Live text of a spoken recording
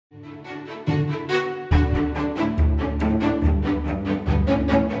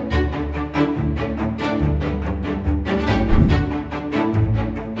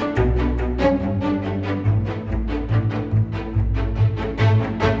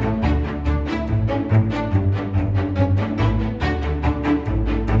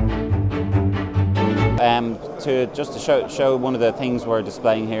just to show one of the things we're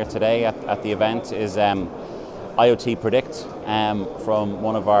displaying here today at the event is IoT Predict from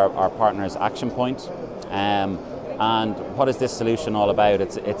one of our partners, Action Point. And what is this solution all about?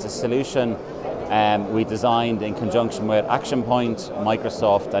 It's a solution we designed in conjunction with Action Point,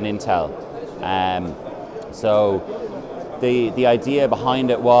 Microsoft and Intel. So the idea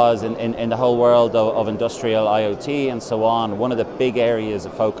behind it was in the whole world of industrial IoT and so on, one of the big areas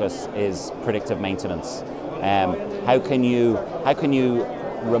of focus is predictive maintenance. How can you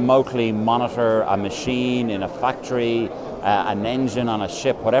remotely monitor a machine in a factory, an engine on a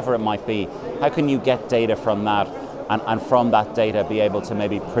ship, whatever it might be? How can you get data from that and from that data be able to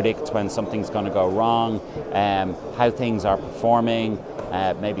maybe predict when something's going to go wrong, how things are performing,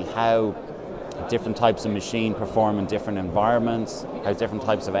 maybe how different types of machine perform in different environments, how different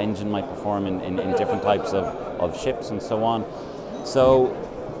types of engine might perform in different types of ships and so on. So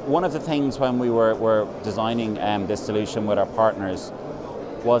one of the things when we were designing this solution with our partners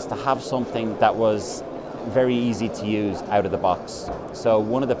was to have something that was very easy to use out of the box. So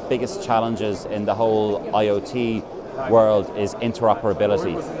one of the biggest challenges in the whole IoT world is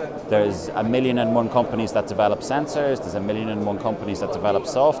interoperability. There's 1,000,001 companies that develop sensors, there's 1,000,001 companies that develop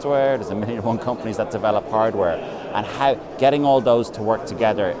software, there's 1,000,001 companies that develop hardware. And how getting all those to work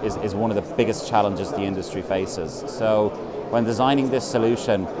together is one of the biggest challenges the industry faces. So when designing this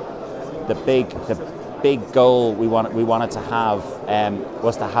solution, the big goal we wanted to have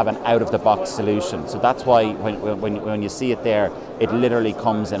was to have an out-of-the-box solution. So that's why when you see it there, it literally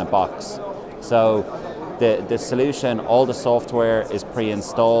comes in a box. So the solution, all the software is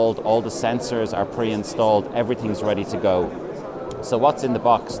pre-installed, all the sensors are pre-installed, everything's ready to go. So what's in the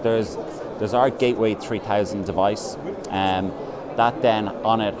box? There's our Gateway 3000 device, that then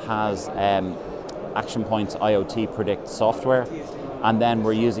on it has Action Point's IoT Predict software, and then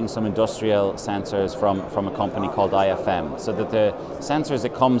we're using some industrial sensors from a company called IFM. So that the sensors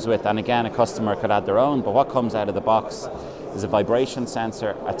it comes with, and again a customer could add their own, but what comes out of the box is a vibration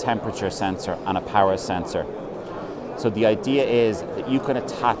sensor, a temperature sensor and a power sensor. So the idea is that you can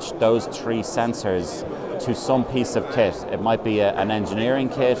attach those three sensors to some piece of kit. It might be an engineering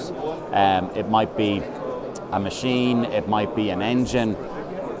kit, it might be a machine, it might be an engine,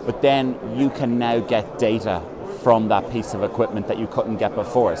 but then you can now get data from that piece of equipment that you couldn't get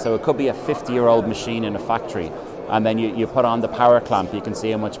before. So it could be a 50-year-old machine in a factory, and then you put on the power clamp, you can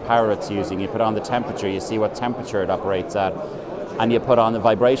see how much power it's using, you put on the temperature, you see what temperature it operates at, and you put on the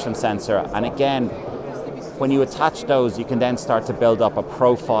vibration sensor, and again, when you attach those, you can then start to build up a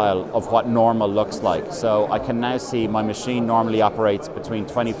profile of what normal looks like. So I can now see my machine normally operates between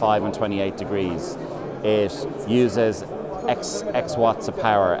 25 and 28 degrees. It uses X watts of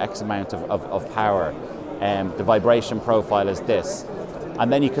power, X amount of power. The vibration profile is this.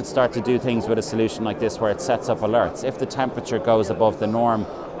 And then you could start to do things with a solution like this where it sets up alerts. If the temperature goes above the norm,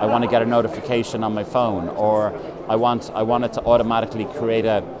 I want to get a notification on my phone, or I want it to automatically create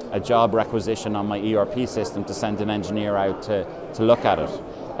a job requisition on my ERP system to send an engineer out to look at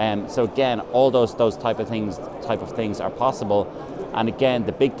it. So again, all those type of things are possible. And again,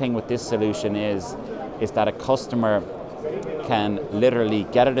 the big thing with this solution is that a customer can literally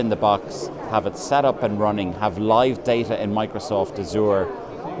get it in the box, have it set up and running, have live data in Microsoft Azure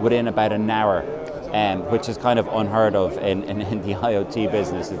within about an hour, which is kind of unheard of in the IoT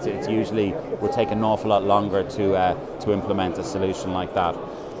business. It's usually would take an awful lot longer to implement a solution like that.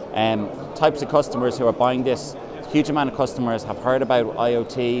 Types of customers who are buying this, huge amount of customers have heard about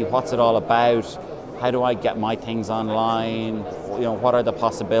IoT, what's it all about, how do I get my things online, what are the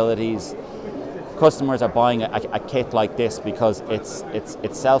possibilities. Customers are buying a kit like this because it's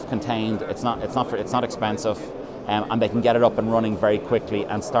self-contained, it's not expensive, and they can get it up and running very quickly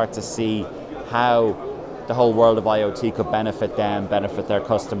and start to see how the whole world of IoT could benefit them, benefit their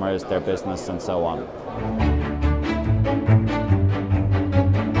customers, their business, and so on.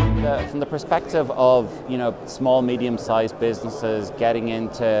 From the perspective of small, medium-sized businesses getting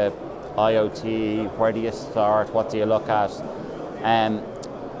into IoT, where do you start? What do you look at?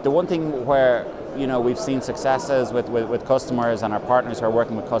 The one thing where we've seen successes with customers and our partners who are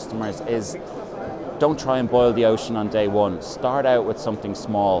working with customers is don't try and boil the ocean on day one. Start out with something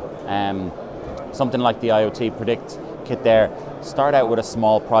small. Something like the IoT Predict kit there. Start out with a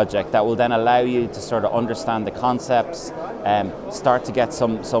small project that will then allow you to sort of understand the concepts, start to get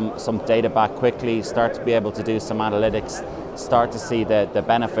some data back quickly, start to be able to do some analytics, start to see the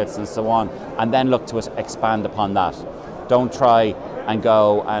benefits and so on, and then look to expand upon that. Don't try and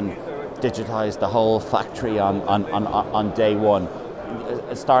go and digitize the whole factory on day one.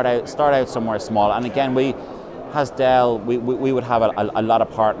 Start out somewhere small. And again, has Dell, we would have a lot of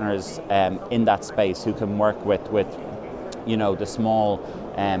partners in that space who can work with the small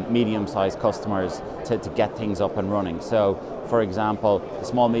medium-sized customers to get things up and running. So for example, the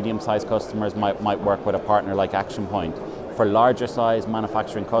small medium-sized customers might work with a partner like Action Point. For larger size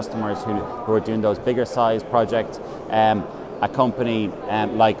manufacturing customers who are doing those bigger size projects, a company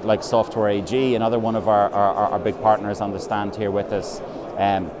like Software AG, another one of our big partners on the stand here with us,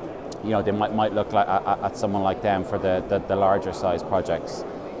 they might look like at someone like them for the larger size projects.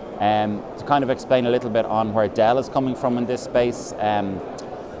 To kind of explain a little bit on where Dell is coming from in this space,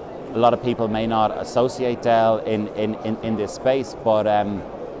 a lot of people may not associate Dell in this space, but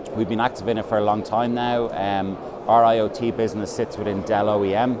we've been active in it for a long time now. Our IoT business sits within Dell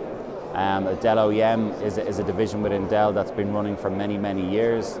OEM. Dell OEM is a division within Dell that's been running for many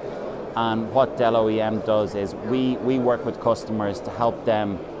years. And what Dell OEM does is we work with customers to help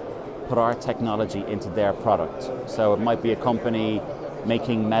them put our technology into their product. So it might be a company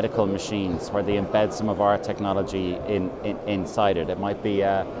making medical machines where they embed some of our technology inside it. It might be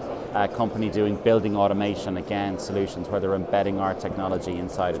a company doing building automation, again, solutions where they're embedding our technology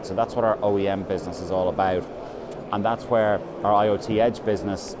inside it. So that's what our OEM business is all about. And that's where our IoT Edge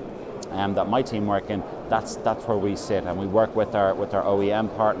business that my team work in, that's where we sit. And we work with our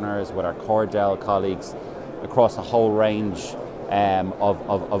OEM partners, with our core Dell colleagues across a whole range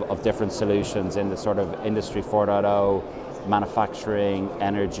of different solutions in the sort of Industry 4.0, manufacturing,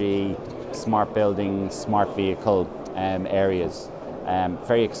 energy, smart buildings, smart vehicle areas.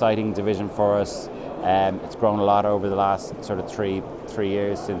 Very exciting division for us. It's grown a lot over the last sort of 3 to 4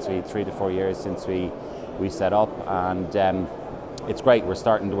 years since we set up, and it's great. We're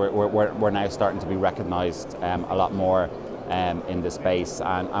now starting to be recognised a lot more in the space,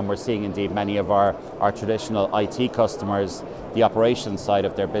 and we're seeing indeed many of our traditional IT customers, the operations side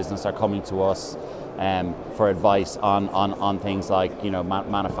of their business, are coming to us for advice on things like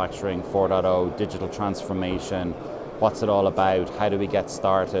manufacturing 4.0, digital transformation, what's it all about, how do we get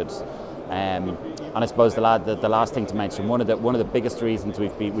started, and I suppose the last thing to mention, one of the biggest reasons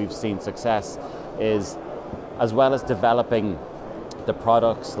we've seen success is, as well as developing the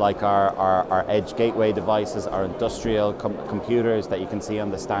products like our edge gateway devices, our industrial computers that you can see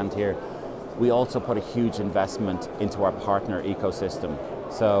on the stand here, we also put a huge investment into our partner ecosystem.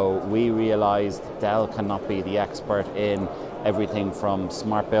 So we realized Dell cannot be the expert in everything from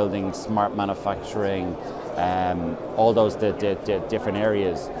smart buildings, smart manufacturing, all those different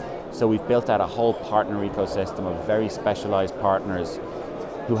areas. So we've built out a whole partner ecosystem of very specialized partners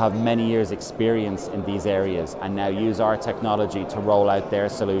who have many years experience in these areas and now use our technology to roll out their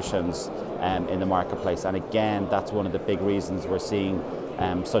solutions in the marketplace. And again, that's one of the big reasons we're seeing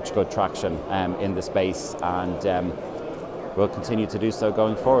such good traction in the space, and we'll continue to do so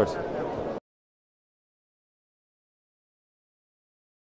going forward.